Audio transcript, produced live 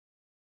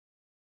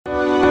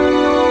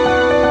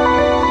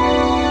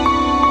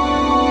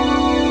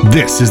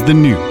This is the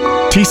new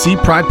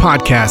TC Pride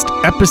Podcast,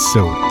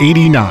 Episode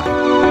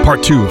 89,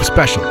 Part 2 of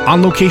special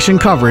on-location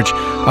coverage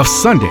of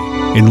Sunday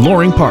in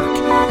Loring Park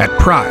at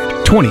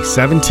Pride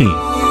 2017.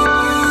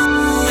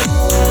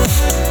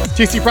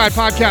 TC Pride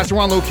Podcast, we're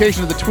on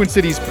location at the Twin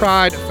Cities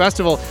Pride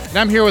Festival, and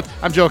I'm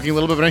joking a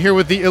little bit, but I'm here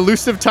with the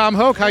elusive Tom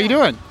Hoke. How you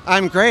doing?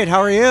 I'm great.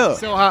 How are you?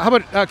 So how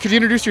about, could you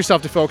introduce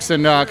yourself to folks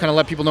and kind of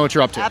let people know what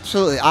you're up to?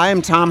 Absolutely. I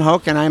am Tom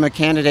Hoke, and I'm a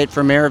candidate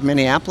for mayor of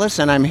Minneapolis,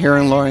 and I'm here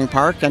in Loring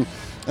Park. And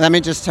let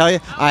me just tell you,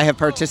 I have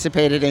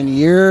participated in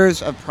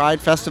years of Pride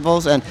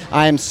festivals, and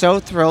I am so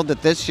thrilled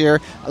that this year,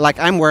 like,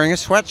 I'm wearing a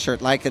sweatshirt.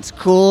 Like, it's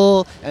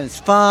cool, and it's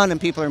fun, and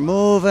people are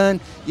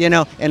moving,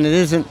 and it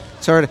isn't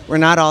we're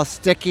not all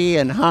sticky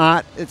and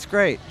hot. It's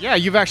great. Yeah,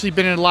 you've actually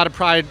been in a lot of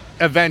Pride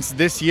events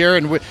this year,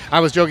 and I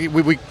was joking,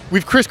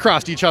 we've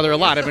crisscrossed each other a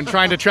lot. I've been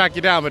trying to track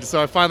you down, but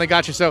so I finally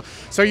got you. So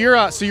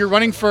you're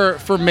running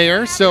for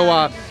mayor.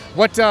 So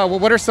what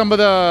are some of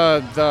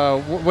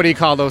the what do you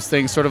call those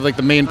things? Sort of like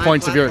the main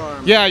points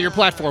platform. of your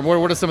platform.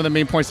 What are some of the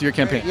main points of your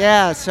campaign?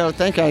 Yeah, so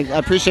thank you. I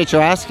appreciate you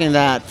asking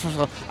that.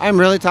 I'm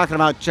really talking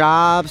about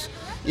jobs,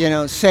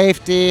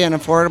 safety and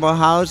affordable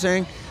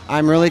housing.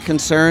 I'm really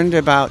concerned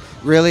about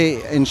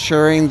really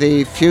ensuring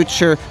the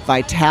future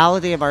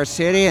vitality of our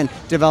city and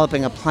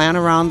developing a plan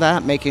around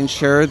that, making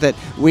sure that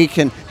we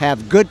can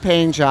have good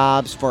paying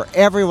jobs for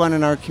everyone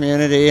in our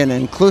community, an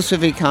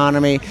inclusive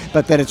economy,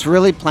 but that it's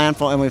really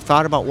planful and we've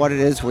thought about what it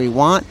is we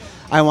want.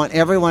 I want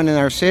everyone in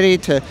our city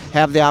to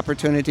have the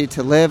opportunity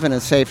to live in a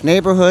safe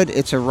neighborhood.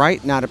 It's a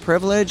right, not a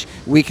privilege.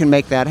 We can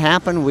make that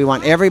happen. We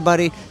want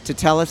everybody to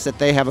tell us that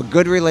they have a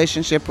good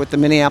relationship with the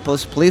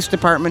Minneapolis Police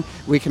Department.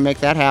 We can make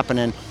that happen.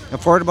 And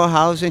affordable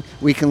housing,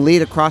 we can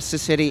lead across the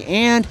city,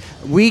 and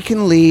we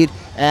can lead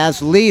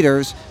as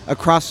leaders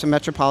across the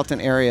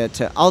metropolitan area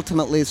to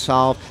ultimately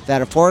solve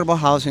that affordable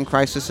housing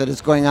crisis that is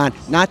going on,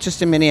 not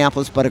just in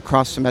Minneapolis, but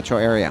across the metro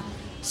area.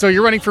 So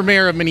you're running for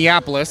mayor of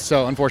Minneapolis,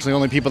 so unfortunately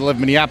only people that live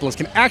in Minneapolis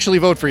can actually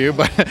vote for you,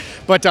 but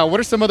what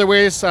are some other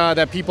ways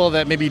that people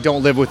that maybe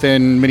don't live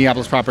within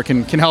Minneapolis proper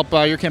can help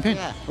your campaign?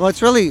 Yeah. Well,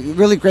 it's really,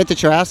 really great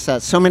that you asked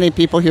that. So many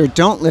people here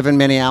don't live in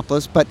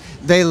Minneapolis, but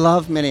they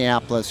love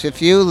Minneapolis.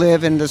 If you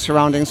live in the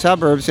surrounding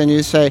suburbs and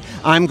you say,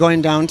 I'm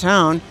going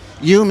downtown,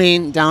 you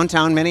mean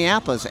downtown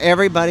Minneapolis.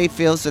 Everybody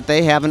feels that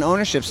they have an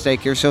ownership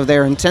stake here, so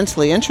they're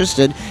intensely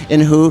interested in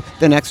who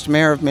the next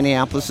mayor of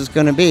Minneapolis is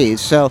going to be.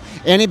 So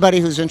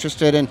anybody who's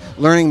interested in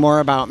learning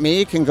more about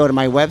me can go to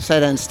my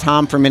website, and it's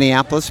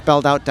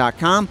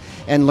tomforminneapolis.com,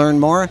 and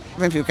learn more.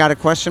 If you've got a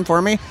question for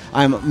me,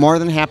 I'm more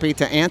than happy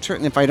to answer it,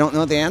 and if I don't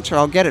know the answer,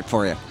 I'll get it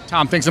for you.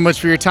 Tom, thanks so much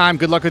for your time.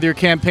 Good luck with your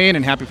campaign,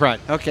 and happy Pride.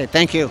 Okay,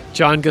 thank you.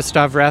 John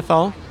Gustav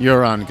Rathall.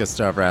 You're on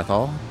Gustav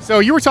Rathall. So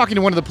you were talking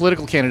to one of the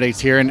political candidates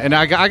here, and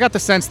I got the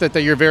sense that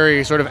you're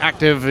very sort of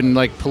active and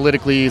like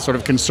politically sort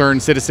of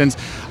concerned citizens.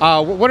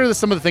 What are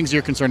some of the things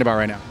you're concerned about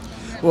right now?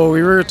 Well,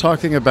 we were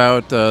talking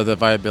about the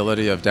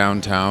viability of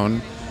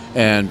downtown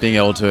and being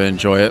able to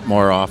enjoy it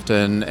more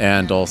often,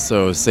 and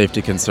also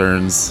safety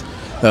concerns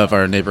of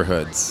our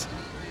neighborhoods.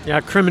 Yeah,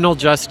 criminal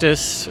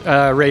justice,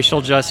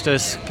 racial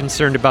justice,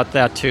 concerned about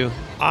that too.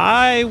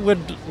 I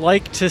would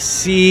like to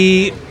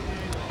see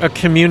a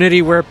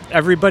community where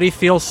everybody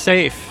feels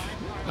safe,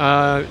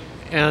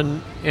 and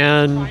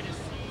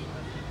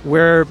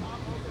where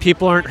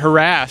people aren't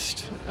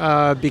harassed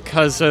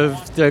because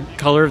of the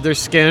color of their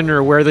skin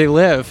or where they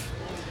live.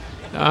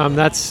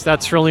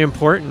 That's really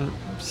important.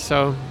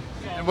 So,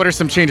 and what are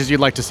some changes you'd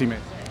like to see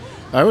made?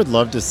 I would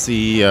love to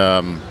see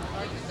a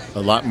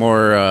lot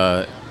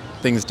more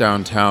things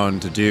downtown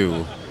to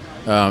do.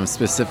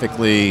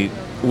 Specifically,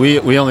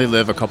 we only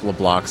live a couple of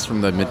blocks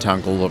from the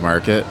Midtown Global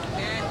Market,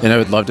 and I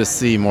would love to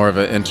see more of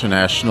an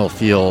international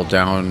feel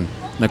down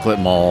Nicollet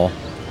Mall.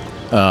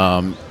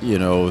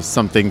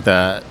 Something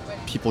that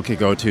people could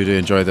go to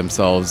enjoy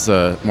themselves,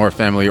 more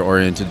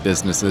family-oriented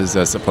businesses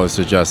as opposed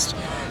to just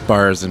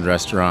bars and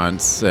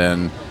restaurants.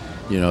 And,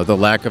 the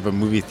lack of a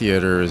movie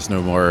theater is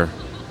no more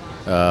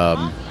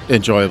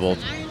enjoyable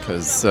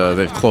because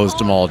they've closed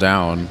them all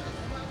down.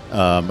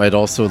 I'd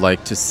also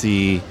like to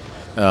see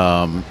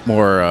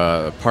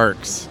more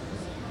parks,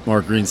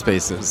 more green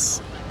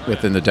spaces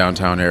within the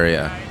downtown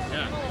area.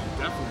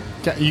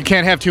 You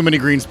can't have too many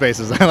green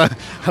spaces.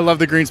 I love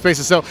the green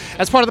spaces. So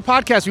as part of the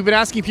podcast, we've been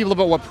asking people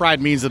about what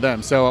Pride means to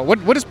them. So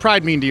what does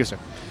Pride mean to you, sir?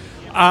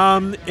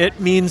 It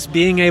means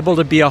being able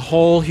to be a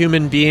whole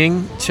human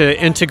being, to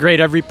integrate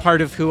every part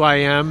of who I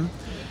am,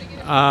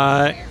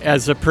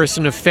 as a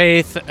person of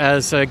faith,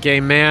 as a gay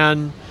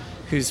man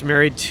who's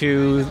married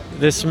to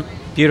this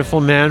beautiful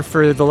man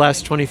for the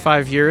last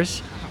 25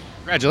 years.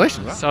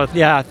 Congratulations. Wow. So,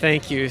 yeah,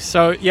 thank you.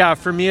 So, yeah,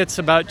 for me, it's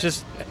about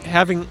just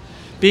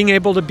being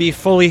able to be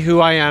fully who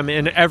I am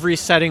in every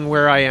setting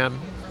where I am.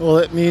 Well,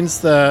 it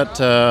means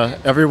that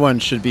everyone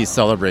should be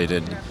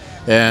celebrated.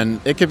 And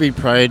it could be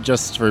Pride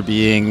just for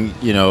being,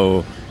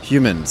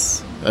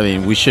 humans. I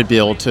mean, we should be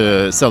able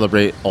to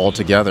celebrate all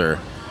together.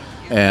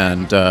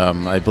 And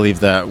I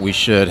believe that we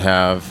should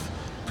have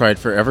Pride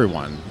for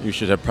everyone. You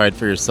should have pride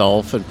for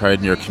yourself and pride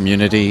in your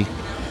community,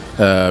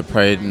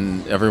 pride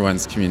in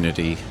everyone's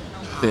community.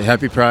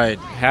 Happy Pride.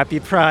 Happy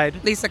Pride.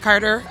 Lisa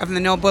Carter of the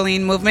No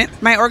Bullying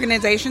Movement. My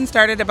organization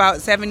started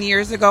about 7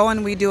 years ago,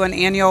 and we do an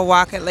annual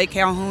walk at Lake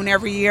Calhoun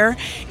every year.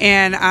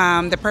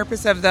 And the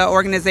purpose of the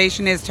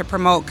organization is to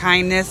promote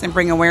kindness and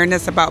bring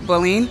awareness about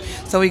bullying.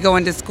 So we go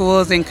into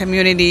schools and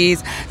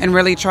communities and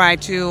really try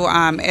to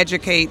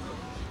educate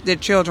the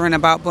children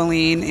about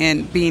bullying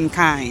and being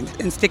kind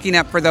and sticking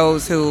up for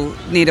those who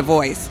need a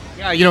voice.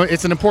 Yeah,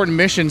 it's an important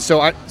mission.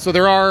 So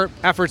there are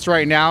efforts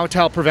right now to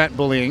help prevent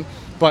bullying,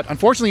 but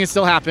unfortunately it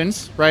still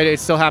happens, right? It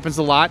still happens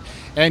a lot.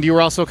 And you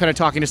were also kind of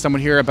talking to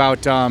someone here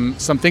about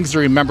some things to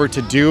remember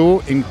to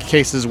do in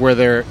cases where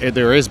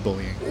there is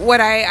bullying. What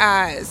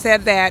I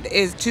said that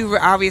is to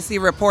obviously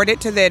report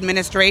it to the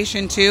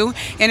administration too,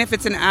 and if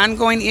it's an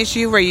ongoing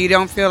issue where you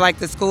don't feel like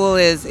the school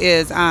is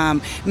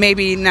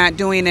maybe not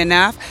doing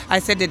enough, I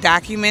said to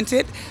document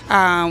it,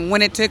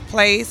 when it took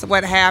place,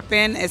 what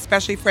happened,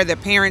 especially for the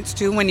parents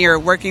too, when you're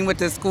working with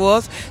the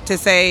schools, to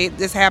say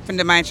this happened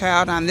to my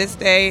child on this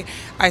day,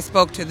 I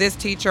spoke to this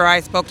teacher, I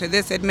spoke to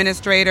this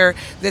administrator,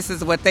 this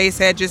is what they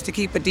said, just to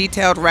keep a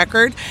detailed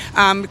record,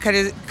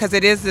 because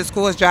it is the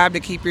school's job to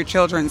keep your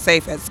children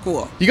safe at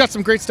school. You got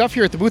some great stuff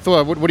here at the booth.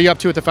 What are you up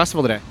to at the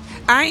festival today?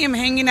 I am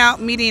hanging out,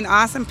 meeting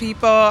awesome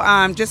people,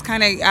 just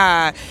kind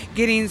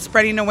of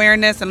spreading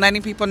awareness and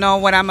letting people know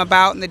what I'm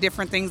about and the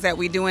different things that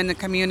we do in the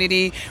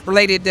community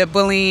related to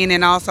bullying,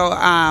 and also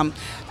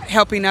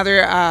helping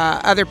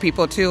other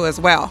people too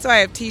as well. So I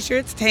have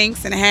t-shirts,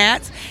 tanks, and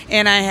hats,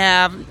 and I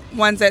have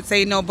ones that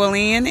say no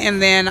bullying,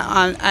 and then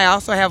I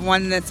also have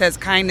one that says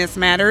kindness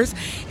matters.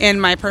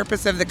 And my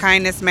purpose of the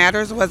kindness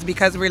matters was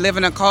because we live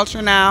in a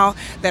culture now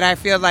that I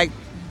feel like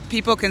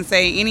people can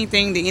say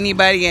anything to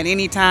anybody at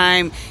any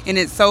time, and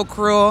it's so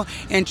cruel,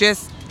 and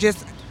just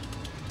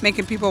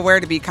making people aware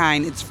to be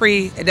kind. It's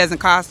free, it doesn't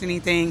cost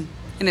anything,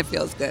 and it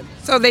feels good.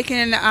 So they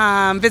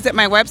can visit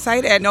my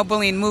website at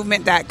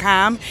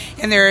nobullyingmovement.com,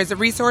 and there's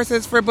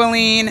resources for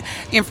bullying,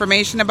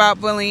 information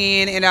about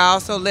bullying, and I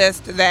also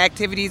list the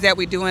activities that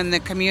we do in the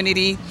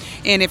community.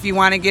 And if you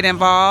want to get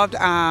involved,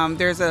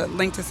 there's a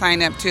link to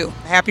sign up too.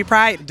 Happy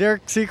Pride.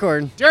 Derek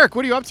Seacorn. Derek,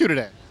 what are you up to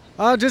today?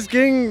 Just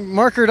getting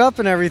markered up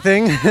and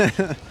everything.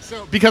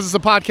 So because it's a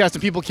podcast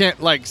and people can't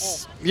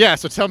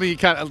so tell me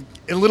kind of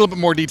in a little bit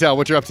more detail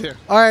what you're up to.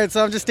 All right,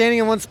 so I'm just standing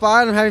in one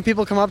spot and having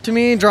people come up to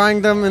me,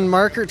 drawing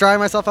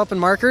myself up in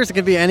markers. It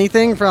could be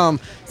anything from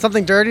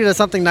something dirty to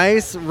something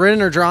nice,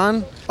 written or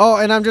drawn. Oh,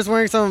 and I'm just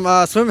wearing some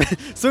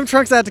swim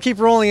trunks that have to keep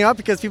rolling up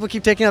because people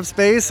keep taking up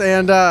space,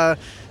 and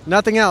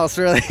nothing else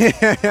really.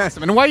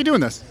 Awesome. And why are you doing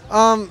this?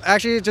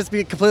 Actually, just to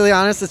be completely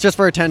honest, it's just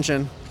for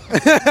attention.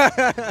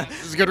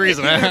 This is a good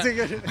reason.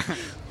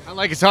 I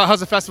like it. So how's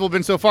the festival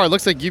been so far? It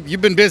looks like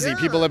you've been busy. Yeah.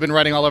 People have been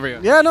writing all over you.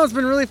 Yeah, no, it's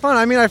been really fun.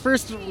 I mean, I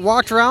first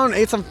walked around,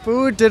 ate some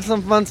food, did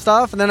some fun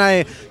stuff, and then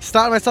I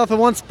stopped myself in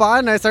one spot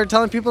and I started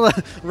telling people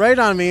to write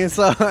on me.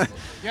 So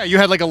yeah, you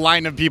had like a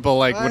line of people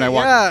when I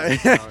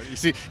walked.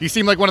 Yeah. You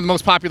seem like one of the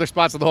most popular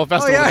spots of the whole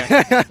festival. Oh,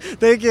 yeah.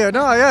 Thank you.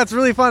 No, yeah, it's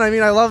really fun. I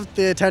mean, I love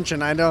the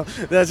attention. I know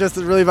that's just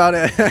really about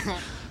it.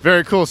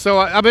 Very cool. So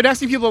I've been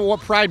asking people what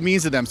pride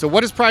means to them. So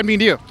what does pride mean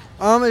to you?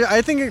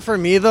 I think for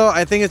me, though,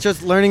 I think it's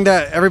just learning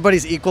that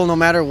everybody's equal no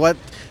matter what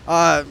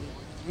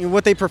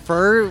they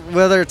prefer,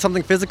 whether it's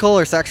something physical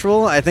or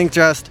sexual. I think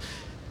you're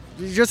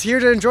just here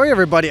to enjoy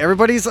everybody.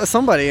 Everybody's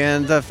somebody.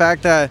 And the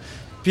fact that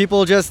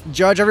people just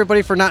judge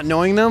everybody for not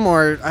knowing them,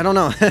 or I don't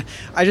know.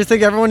 I just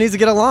think everyone needs to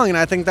get along, and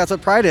I think that's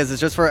what Pride is. It's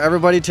just for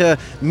everybody to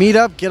meet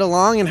up, get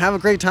along, and have a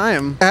great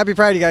time. Happy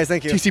Pride, you guys.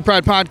 Thank you. TC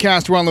Pride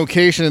Podcast. We're on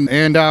location,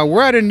 and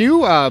we're at a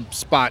new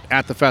spot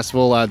at the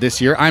festival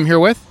this year. I'm here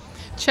with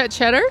Chet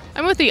Cheddar.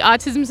 I'm with the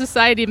Autism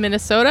Society of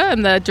Minnesota.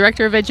 I'm the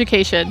Director of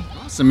Education.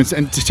 Awesome.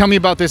 And tell me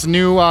about this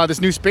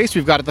new space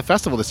we've got at the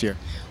festival this year.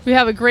 We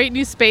have a great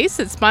new space.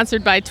 It's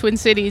sponsored by Twin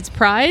Cities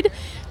Pride,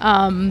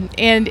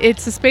 and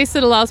it's a space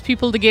that allows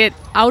people to get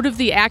out of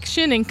the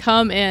action and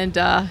come and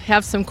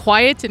have some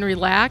quiet and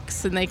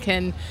relax, and they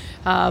can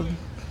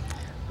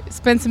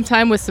spend some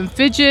time with some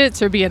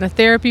fidgets or be in a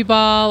therapy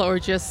ball or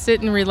just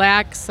sit and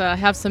relax,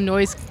 have some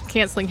noise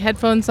canceling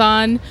headphones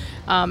on,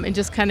 and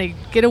just kind of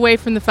get away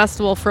from the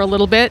festival for a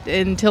little bit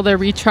until they're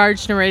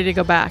recharged and ready to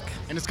go back.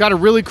 And it's got a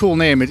really cool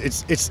name.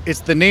 It's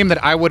the name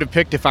that I would have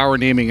picked if I were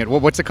naming it.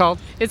 What's it called?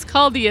 It's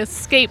called the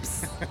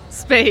Escapes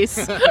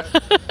Space.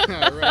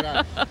 Right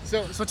on.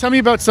 So tell me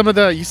about some of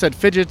you said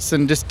fidgets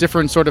and just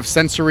different sort of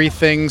sensory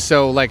things.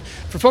 So like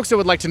for folks that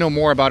would like to know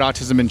more about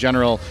autism in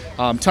general,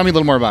 tell me a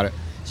little more about it.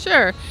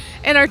 Sure.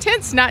 And our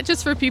tent's not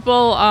just for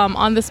people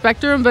on the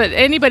spectrum, but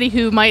anybody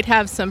who might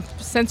have some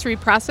sensory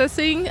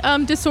processing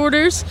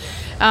disorders.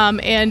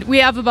 And we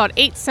have about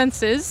 8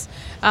 senses.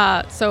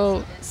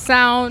 So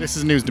sound. This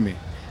is news to me.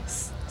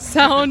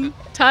 Sound,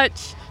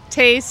 touch,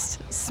 taste,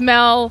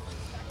 smell,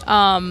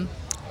 the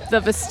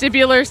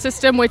vestibular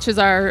system, which is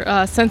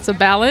our sense of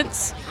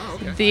balance. Oh,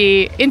 okay.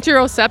 The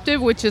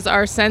interoceptive, which is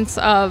our sense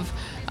of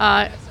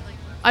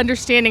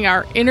understanding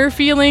our inner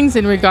feelings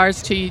in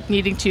regards to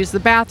needing to use the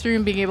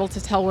bathroom, being able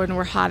to tell when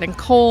we're hot and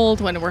cold,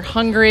 when we're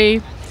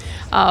hungry.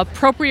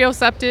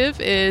 Proprioceptive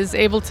is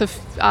able to,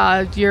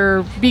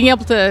 you're being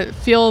able to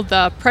feel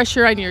the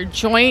pressure on your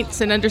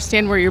joints and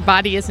understand where your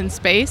body is in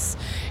space.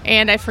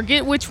 And I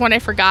forget which one I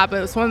forgot, but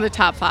it was one of the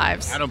top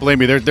 5s. I don't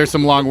blame you. There's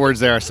some long words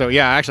there. So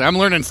yeah, actually, I'm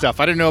learning stuff.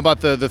 I didn't know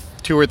about the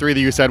 2 or 3 that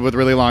you said with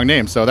really long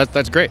names. So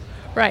that's great.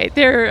 Right.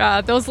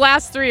 Those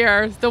last 3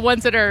 are the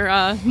ones that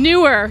are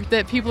newer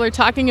that people are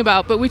talking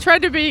about. But we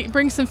tried to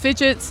bring some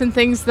fidgets and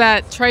things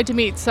that tried to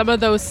meet some of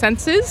those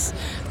senses.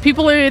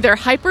 People are either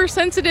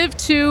hypersensitive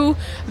to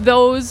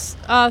those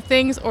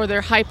things or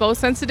they're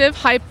hyposensitive.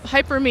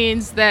 Hyper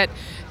means that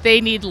they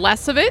need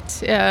less of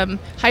it.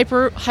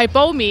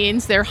 Hypo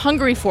means they're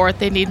hungry for it.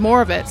 They need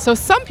more of it. So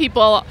some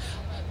people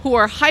who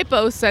are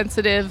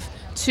hyposensitive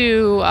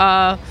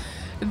to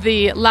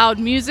the loud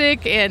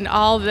music and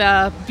all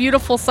the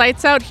beautiful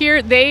sights out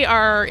here, they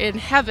are in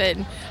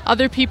heaven.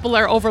 Other people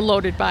are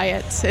overloaded by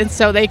it. And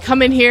so they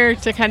come in here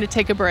to kind of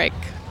take a break.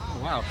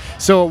 Wow.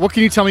 So what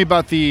can you tell me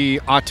about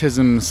the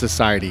Autism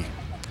Society?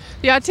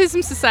 The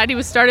Autism Society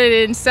was started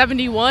in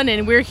 '71,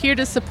 and we're here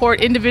to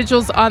support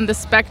individuals on the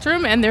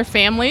spectrum and their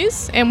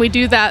families. And we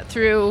do that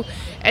through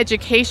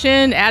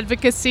education,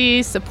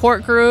 advocacy,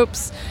 support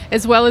groups,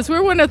 as well as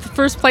we're one of the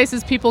first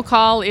places people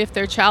call if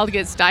their child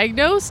gets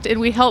diagnosed, and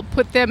we help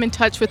put them in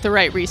touch with the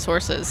right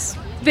resources.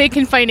 They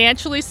can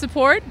financially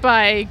support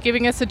by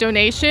giving us a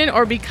donation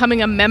or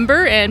becoming a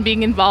member and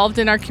being involved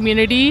in our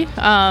community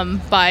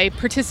by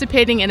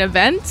participating in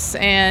events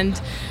and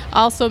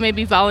also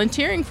maybe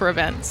volunteering for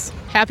events.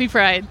 Happy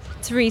Pride.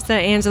 Teresa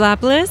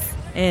Angelopoulos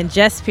and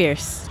Jess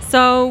Pierce.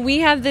 So we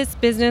have this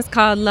business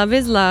called Love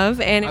is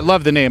Love, and I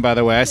love the name, by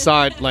the way. I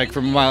saw it like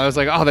from a while. I was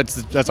like, oh,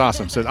 that's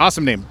awesome. So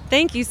awesome name.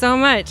 Thank you so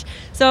much.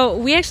 So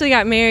we actually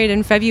got married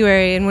in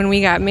February, and when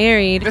we got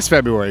married,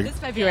 February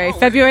 11th.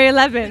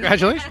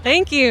 Congratulations.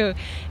 Thank you.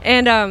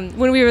 And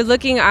when we were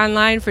looking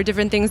online for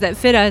different things that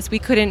fit us, we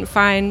couldn't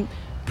find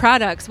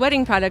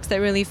wedding products that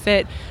really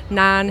fit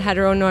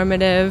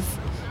non-heteronormative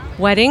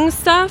wedding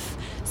stuff.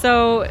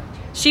 So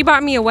she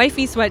bought me a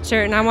wifey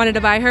sweatshirt, and I wanted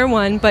to buy her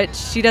one, but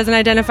she doesn't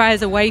identify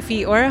as a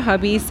wifey or a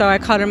hubby, so I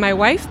called her my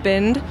wife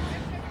bind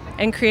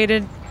and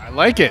created I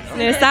like it.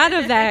 this out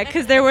of that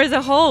because there was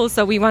a hole,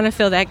 so we want to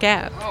fill that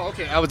gap. Oh,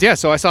 okay.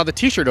 So I saw the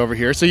T-shirt over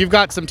here. So you've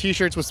got some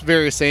T-shirts with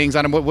various sayings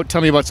on them.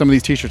 Tell me about some of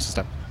these T-shirts and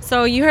stuff.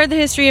 So you heard the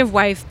history of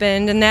wife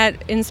bind, and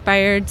that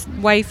inspired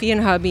wifey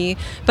and hubby.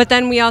 But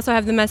then we also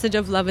have the message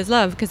of love is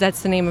love, because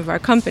that's the name of our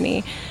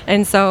company.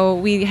 And so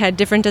we had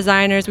different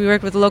designers. We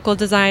worked with a local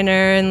designer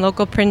and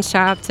local print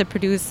shop to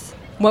produce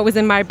what was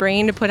in my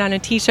brain to put on a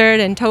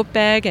T-shirt and tote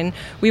bag. And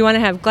we want to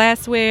have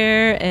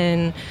glassware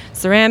and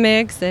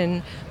ceramics,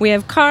 and we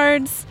have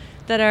cards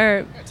that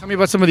are... Tell me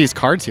about some of these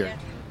cards here.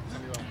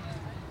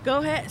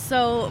 Go ahead.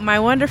 So my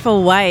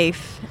wonderful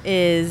wife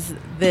is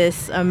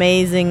this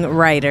amazing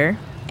writer.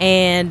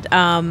 And,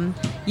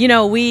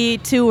 we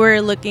too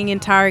were looking in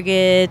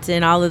Target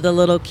and all of the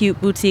little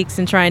cute boutiques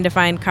and trying to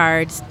find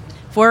cards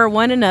for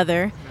one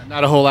another.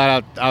 Not a whole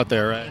lot out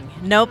there, right?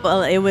 Nope.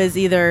 It was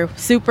either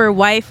super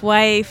wife,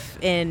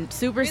 and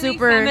super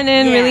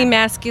feminine, really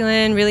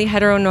masculine, really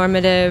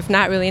heteronormative,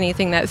 not really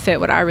anything that fit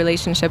what our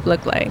relationship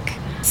looked like.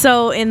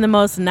 So in the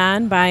most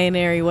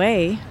non-binary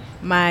way,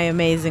 my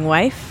amazing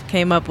wife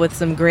came up with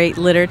some great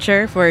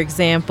literature. For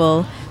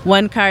example,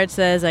 one card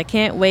says, "I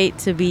can't wait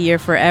to be your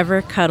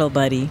forever cuddle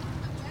buddy."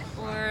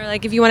 Or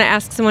like if you want to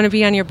ask someone to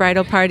be on your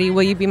bridal party,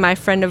 will you be my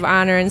friend of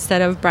honor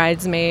instead of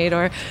bridesmaid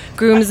or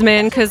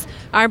groomsman? Because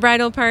our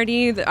bridal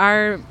party,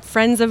 our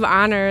friends of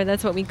honor,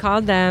 that's what we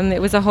called them.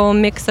 It was a whole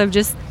mix of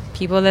just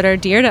people that are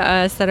dear to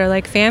us, that are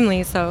like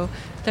family. So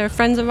they're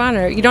friends of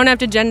honor. You don't have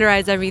to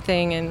genderize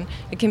everything, and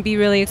it can be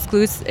really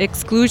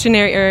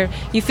exclusionary, or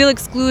you feel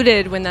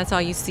excluded when that's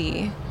all you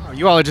see.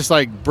 You all are just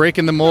like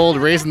breaking the mold,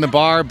 raising the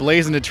bar,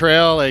 blazing the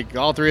trail, like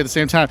all three at the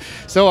same time.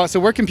 So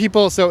where can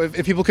people,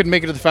 if people couldn't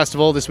make it to the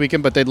festival this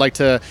weekend, but they'd like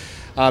to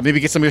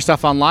maybe get some of your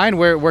stuff online,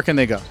 where can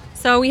they go?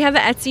 So we have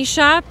an Etsy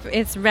shop.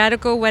 It's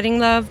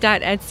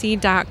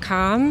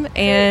radicalweddinglove.etsy.com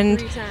and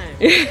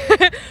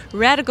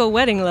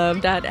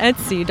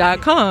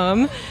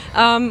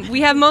radicalweddinglove.etsy.com.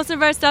 We have most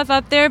of our stuff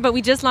up there, but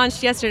we just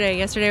launched yesterday.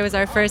 Yesterday was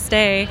our first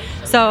day.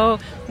 So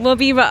we'll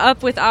be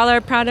up with all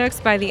our products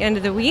by the end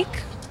of the week.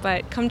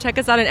 But come check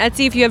us out on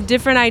Etsy. If you have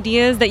different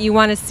ideas that you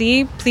want to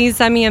see, please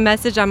send me a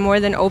message. I'm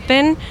more than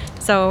open.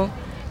 So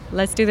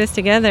let's do this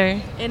together.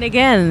 And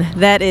again,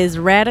 that is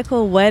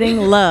Radical Wedding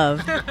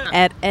Love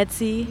at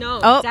Etsy.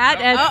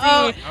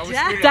 .etsy.com.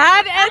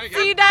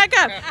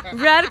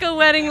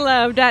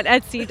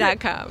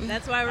 Radicalweddinglove.etsy.com.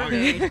 That's why we're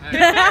married.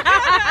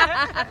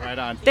 Right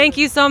on. Thank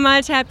you so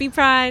much. Happy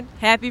Pride.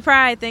 Happy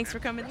Pride. Thanks for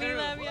coming through.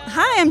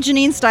 Hi, I'm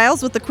Janine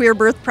Stiles with the Queer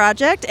Birth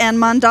Project and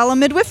Mandala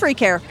Midwifery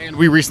Care. And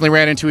we recently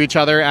ran into each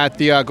other at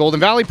the Golden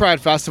Valley Pride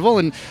Festival,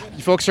 and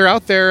you folks are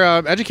out there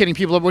educating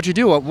people about what you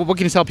do. What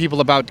can you tell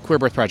people about Queer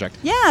Birth Project?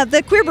 Yeah, Yeah,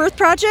 the Queer Birth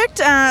Project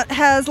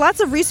has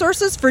lots of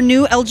resources for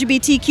new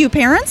LGBTQ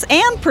parents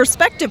and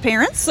prospective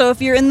parents. So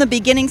if you're in the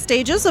beginning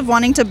stages of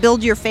wanting to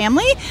build your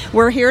family,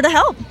 we're here to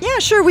help. Yeah,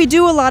 sure. We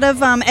do a lot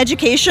of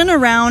education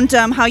around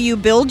how you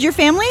build your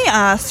family,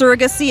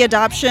 surrogacy,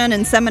 adoption,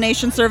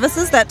 insemination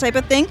services, that type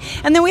of thing.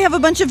 And then we have a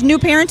bunch of new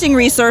parenting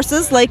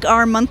resources like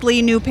our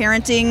monthly new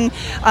parenting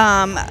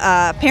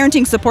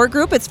support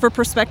group. It's for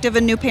prospective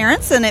and new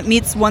parents, and it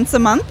meets once a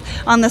month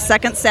on the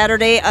second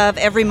Saturday of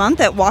every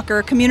month at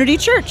Walker Community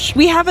Church.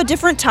 We have a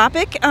different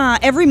topic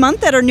every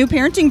month at our new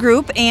parenting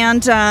group,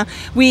 and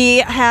we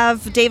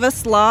have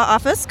Davis Law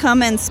Office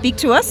come and speak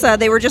to us.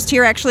 They were just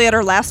here actually at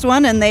our last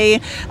one, and they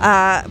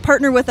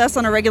partner with us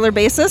on a regular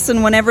basis,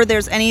 and whenever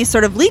there's any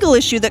sort of legal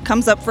issue that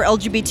comes up for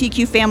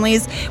LGBTQ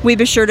families, we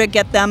be sure to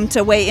get them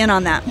to weigh in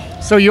on that.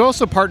 So you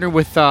also partner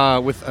with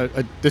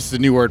this is a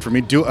new word for me,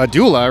 a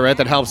doula, right?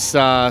 That helps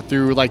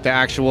through like the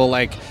actual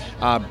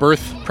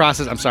birth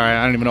process. I'm sorry,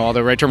 I don't even know all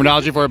the right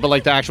terminology for it, but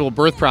like the actual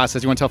birth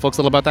process. You want to tell folks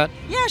a little about that?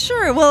 Yeah,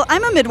 sure. Well,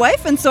 I'm a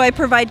midwife, and so I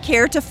provide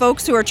care to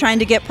folks who are trying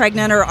to get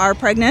pregnant or are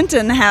pregnant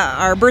and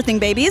are birthing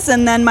babies.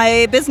 And then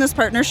my business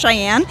partner,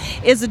 Cheyenne,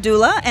 is a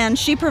doula, and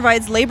she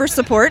provides labor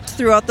support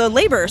throughout the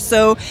labor.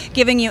 So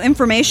giving you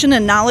information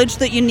and knowledge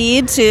that you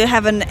need to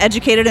have an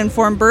educated,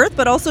 informed birth,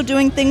 but also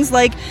doing things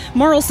like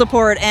moral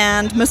support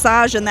and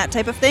massage and that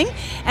type of thing.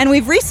 And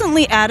we've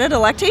recently added a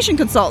lactation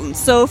consultant.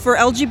 So for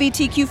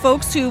LGBTQ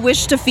folks who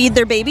wish to feed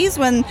their babies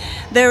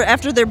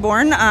after they're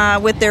born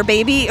with their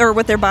baby or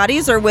with their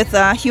bodies or with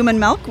human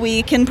milk,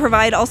 we can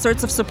provide all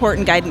sorts of support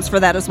and guidance for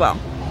that as well.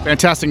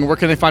 Fantastic. Where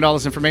can they find all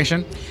this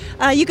information?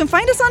 You can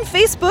find us on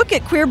Facebook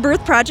at Queer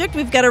Birth Project.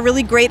 We've got a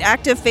really great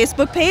active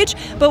Facebook page,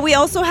 but we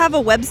also have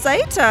a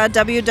website,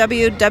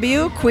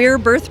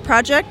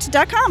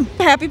 www.queerbirthproject.com.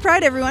 Happy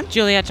Pride, everyone.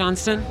 Juliet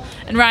Johnston.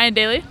 And Ryan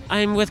Daly.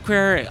 I'm with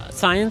Queer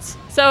Science.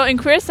 So in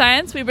Queer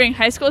Science, we bring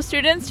high school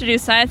students to do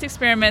science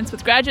experiments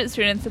with graduate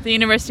students at the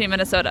University of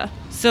Minnesota.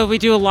 So we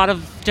do a lot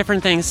of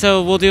different things.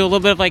 So we'll do a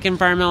little bit of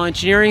environmental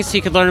engineering, so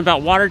you could learn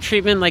about water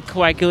treatment, like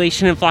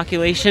coagulation and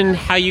flocculation,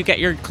 how you get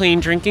your clean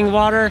drinking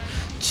water,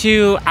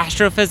 to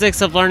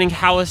astrophysics of learning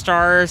how a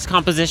star's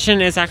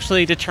composition is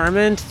actually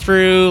determined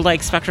through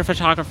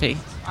spectrophotography.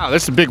 Wow,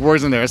 there's some big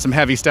words in there. There's some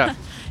heavy stuff.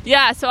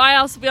 Yeah, so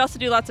we also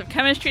do lots of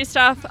chemistry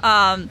stuff.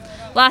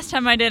 Last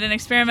time I did an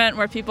experiment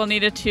where people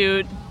needed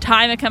to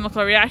time a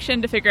chemical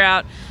reaction to figure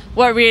out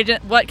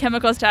what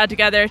chemicals to add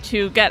together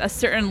to get a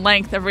certain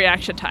length of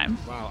reaction time.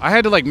 Wow, I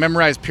had to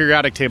memorize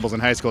periodic tables in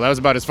high school. That was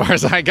about as far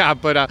as I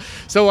got. But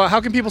so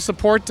how can people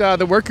support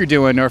the work you're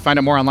doing or find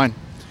out more online?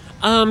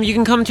 You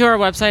can come to our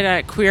website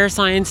at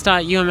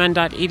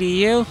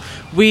queerscience.umn.edu.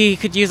 We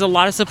could use a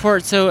lot of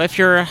support, so if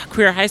you're a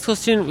queer high school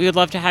student, we would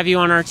love to have you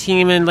on our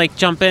team and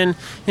jump in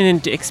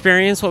and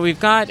experience what we've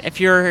got.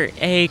 If you're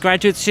a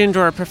graduate student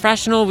or a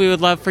professional, we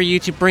would love for you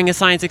to bring a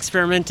science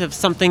experiment of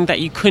something that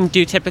you couldn't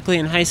do typically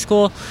in high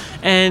school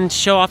and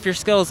show off your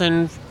skills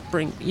and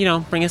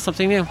bring us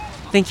something new.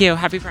 Thank you.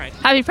 Happy Pride.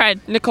 Happy Pride.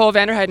 Nicole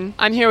Vanderheiden.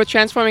 I'm here with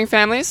Transforming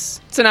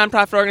Families. It's a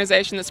nonprofit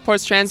organization that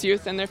supports trans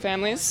youth and their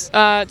families.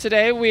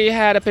 Today we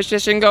had a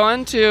petition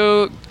going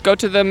to go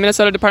to the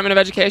Minnesota Department of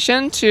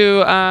Education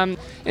to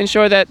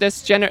ensure that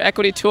this gender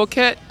equity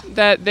toolkit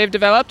that they've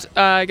developed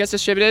gets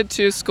distributed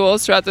to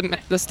schools throughout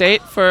the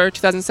state for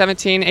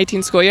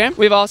 2017-18 school year.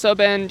 We've also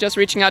been just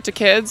reaching out to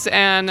kids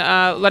and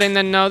letting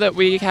them know that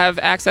we have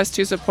access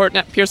to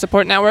peer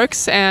support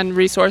networks and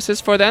resources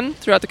for them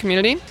throughout the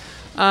community.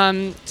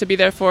 To be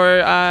there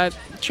for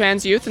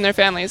trans youth and their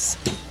families.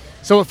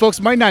 So what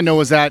folks might not know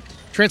is that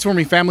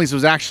Transforming Families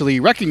was actually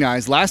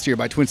recognized last year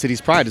by Twin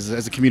Cities Pride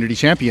as a community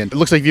champion. It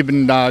looks like you've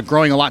been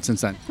growing a lot since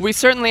then. We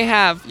certainly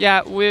have.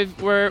 Yeah,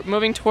 we're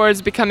moving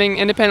towards becoming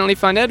independently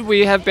funded.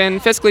 We have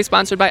been fiscally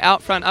sponsored by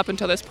Outfront up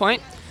until this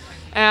point,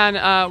 and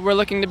we're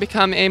looking to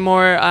become a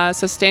more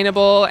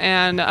sustainable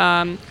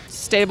and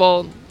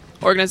stable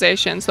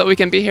organization so that we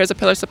can be here as a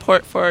pillar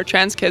support for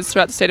trans kids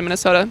throughout the state of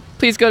Minnesota.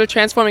 Please go to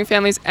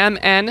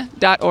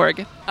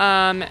transformingfamiliesmn.org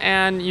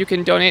and you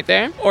can donate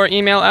there or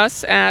email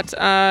us at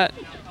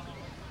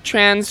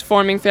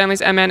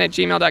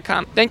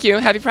transformingfamiliesmn@gmail.com. Thank you.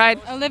 Happy Pride.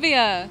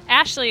 Olivia.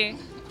 Ashley.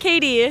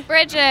 Katie.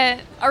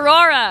 Bridget.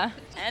 Aurora.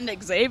 And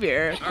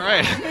Xavier. All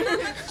right.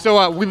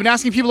 So we've been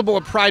asking people about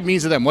what Pride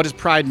means to them. What does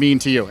Pride mean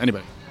to you?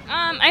 Anybody?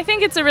 I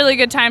think it's a really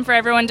good time for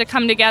everyone to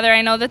come together.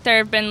 I know that there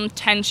have been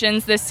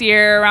tensions this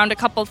year around a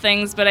couple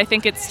things, but I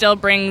think it still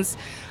brings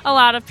a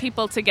lot of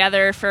people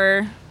together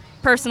for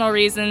personal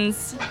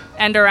reasons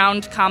and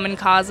around common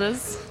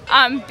causes.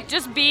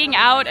 Just being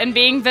out and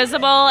being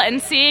visible and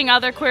seeing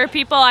other queer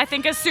people, I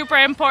think is super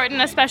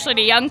important, especially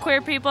to young queer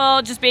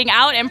people. Just being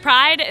out, and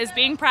Pride is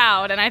being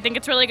proud, and I think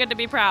it's really good to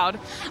be proud.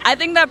 I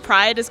think that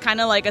Pride is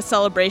kind of like a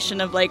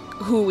celebration of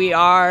who we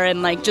are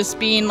and just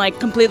being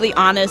completely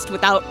honest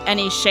without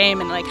any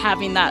shame and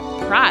having that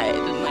pride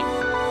and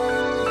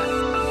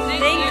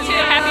Thank you.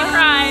 Happy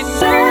Pride.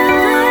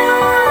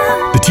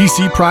 The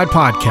TC Pride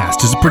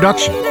Podcast is a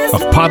production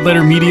of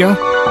Podletter Media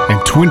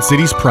and Twin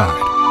Cities Pride.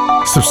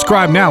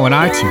 Subscribe now on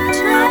iTunes,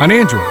 on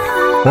Android,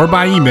 or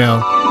by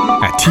email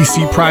at at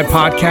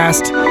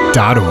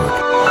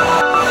tcpridepodcast.org.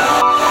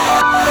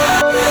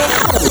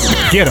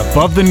 Get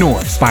above the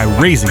noise by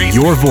raising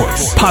your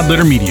voice.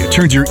 Podletter Media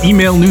turns your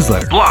email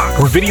newsletter, blog,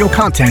 or video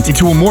content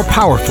into a more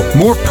powerful,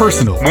 more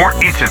personal, more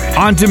intimate,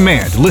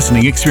 on-demand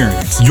listening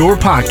experience. Your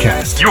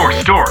podcast, your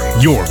story,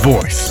 your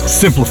voice.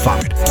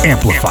 Simplified,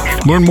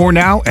 amplified. Learn more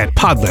now at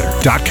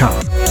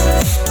podletter.com.